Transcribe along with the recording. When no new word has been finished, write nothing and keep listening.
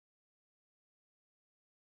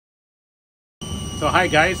So hi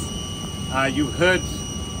guys, you've heard,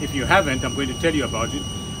 if you haven't, I'm going to tell you about it,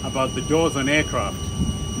 about the doors on aircraft.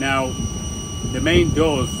 Now, the main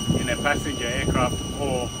doors in a passenger aircraft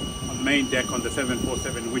or on the main deck on the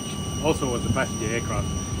 747, which also was a passenger aircraft,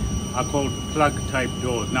 are called plug type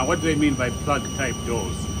doors. Now what do they mean by plug type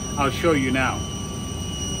doors? I'll show you now.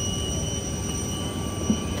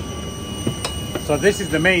 So this is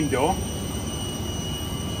the main door.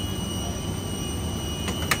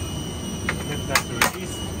 Get that to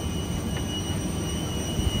release.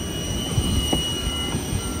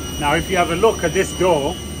 Now if you have a look at this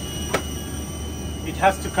door, it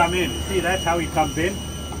has to come in. See, that's how it comes in.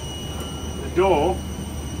 The door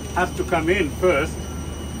has to come in first,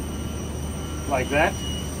 like that.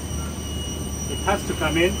 It has to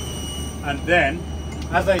come in, and then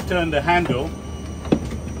as I turn the handle,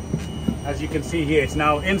 as you can see here, it's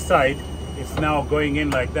now inside. It's now going in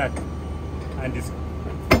like that, and it's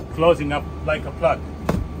closing up like a plug.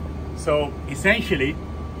 So essentially,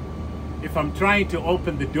 if I'm trying to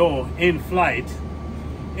open the door in flight,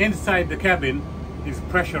 inside the cabin is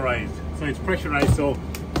pressurized. So it's pressurized, so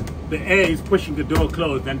the air is pushing the door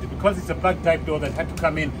closed, and because it's a plug type door that had to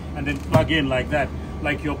come in and then plug in like that,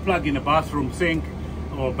 like your plug in a bathroom sink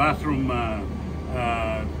or bathroom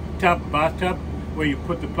bathtub, where you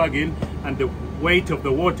put the plug in and the weight of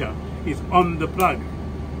the water is on the plug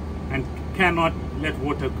and cannot let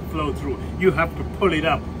water flow through. You have to pull it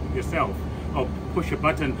up yourself or push a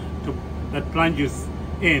button that plunges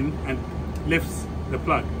in and lifts the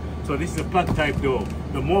plug. So this is a plug type door.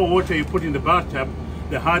 The more water you put in the bathtub,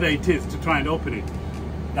 the harder it is to try and open it.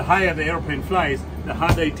 The higher the airplane flies, the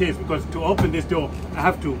harder it is, because to open this door, I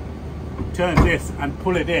have to turn this and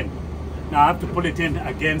pull it in. Now I have to pull it in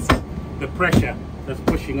against the pressure that's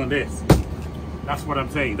pushing on this. That's what I'm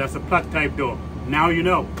saying. That's a plug type door. Now you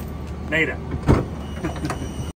know. Later.